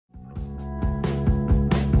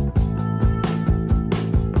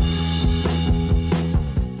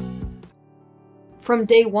From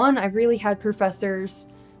day one, I've really had professors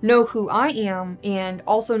know who I am and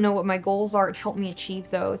also know what my goals are and help me achieve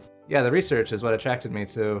those. Yeah, the research is what attracted me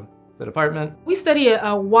to the department. We study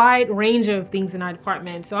a wide range of things in our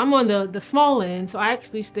department. So I'm on the small end, so I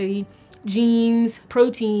actually study genes,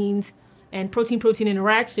 proteins, and protein-protein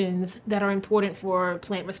interactions that are important for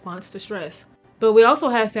plant response to stress. But we also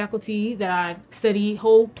have faculty that study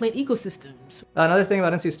whole plant ecosystems. Another thing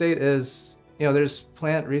about NC State is, there's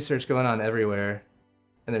plant research going on everywhere,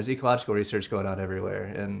 and there's ecological research going on everywhere,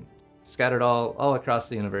 and scattered all across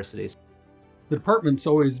the universities. The department's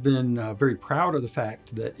always been very proud of the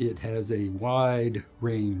fact that it has a wide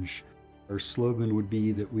range. Our slogan would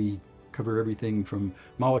be that we cover everything from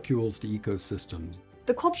molecules to ecosystems.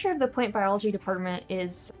 The culture of the plant biology department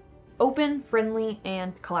is open, friendly,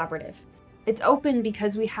 and collaborative. It's open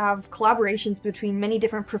because we have collaborations between many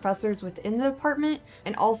different professors within the department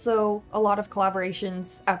and also a lot of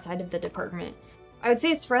collaborations outside of the department. I would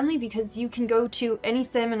say it's friendly because you can go to any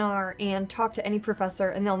seminar and talk to any professor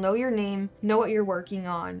and they'll know your name, know what you're working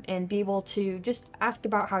on, and be able to just ask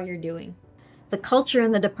about how you're doing. The culture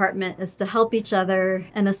in the department is to help each other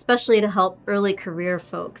and especially to help early career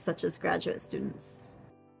folks such as graduate students.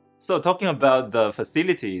 So talking about the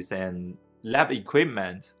facilities and lab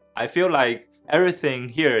equipment, I feel like everything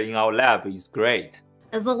here in our lab is great.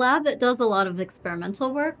 As a lab that does a lot of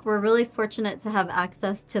experimental work, we're really fortunate to have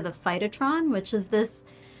access to the Phytotron, which is this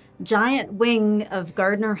giant wing of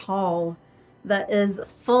Gardner Hall that is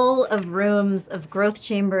full of rooms of growth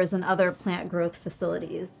chambers and other plant growth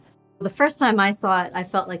facilities. The first time I saw it, I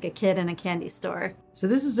felt like a kid in a candy store. So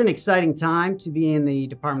this is an exciting time to be in the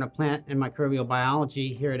Department of Plant and Microbial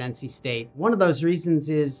Biology here at NC State. One of those reasons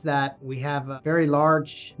is that we have a very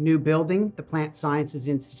large new building, the Plant Sciences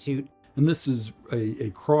Institute. And this is a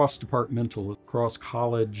cross-departmental,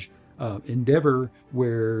 cross-college endeavor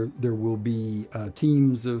where there will be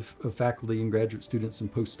teams of faculty and graduate students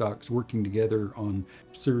and postdocs working together on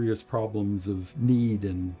serious problems of need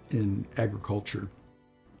in agriculture.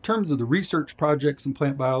 In terms of the research projects in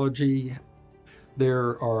plant biology,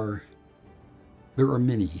 there are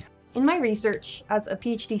many. In my research as a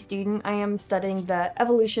PhD student, I am studying the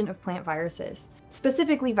evolution of plant viruses,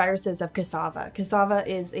 specifically viruses of cassava. Cassava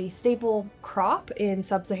is a staple crop in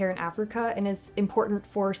sub-Saharan Africa and is important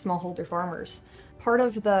for smallholder farmers. Part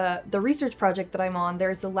of the research project that I'm on,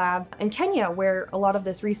 there's a lab in Kenya where a lot of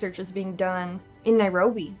this research is being done in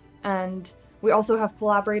Nairobi. And we also have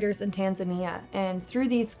collaborators in Tanzania, and through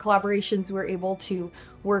these collaborations we're able to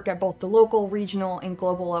work at both the local, regional, and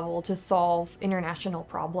global level to solve international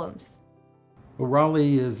problems. Well,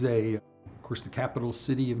 Raleigh is of course, the capital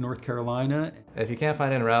city of North Carolina. If you can't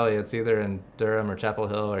find it in Raleigh, it's either in Durham or Chapel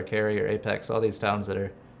Hill or Cary or Apex, all these towns that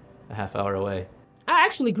are a half hour away. I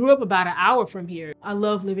actually grew up about an hour from here. I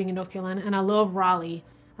love living in North Carolina and I love Raleigh.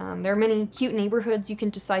 There are many cute neighborhoods you can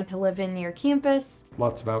decide to live in near campus.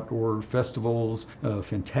 Lots of outdoor festivals, a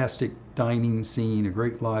fantastic dining scene, a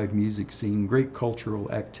great live music scene, great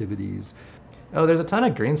cultural activities. Oh, there's a ton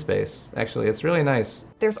of green space, actually. It's really nice.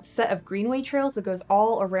 There's a set of greenway trails that goes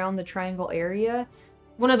all around the Triangle area.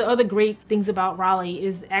 One of the other great things about Raleigh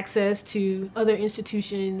is access to other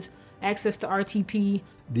institutions, access to RTP.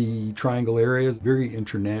 The Triangle area is a very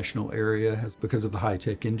international area because of the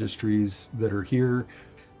high-tech industries that are here.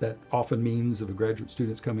 That often means if a graduate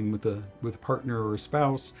student's coming with a partner or a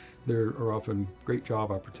spouse, there are often great job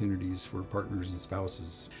opportunities for partners and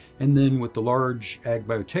spouses. And then with the large ag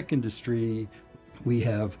biotech industry, we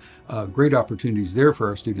have great opportunities there for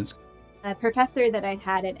our students. A professor that I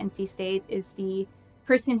had at NC State is the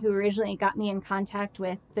person who originally got me in contact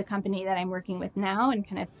with the company that I'm working with now and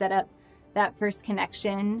kind of set up that first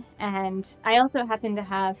connection. And I also happen to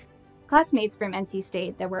have classmates from NC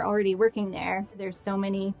State that were already working there. There's so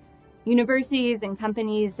many universities and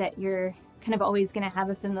companies that you're kind of always going to have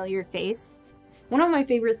a familiar face. One of my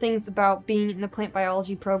favorite things about being in the plant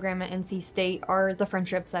biology program at NC State are the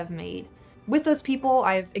friendships I've made. With those people,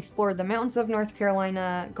 I've explored the mountains of North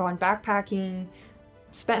Carolina, gone backpacking,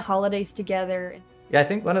 spent holidays together. Yeah, I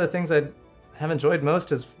think one of the things I have enjoyed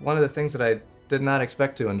most is one of the things that I did not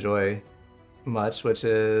expect to enjoy much, which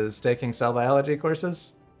is taking cell biology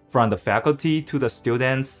courses. From the faculty to the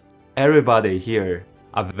students, everybody here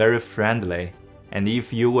are very friendly. And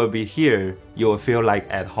if you will be here, you will feel like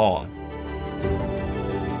at home.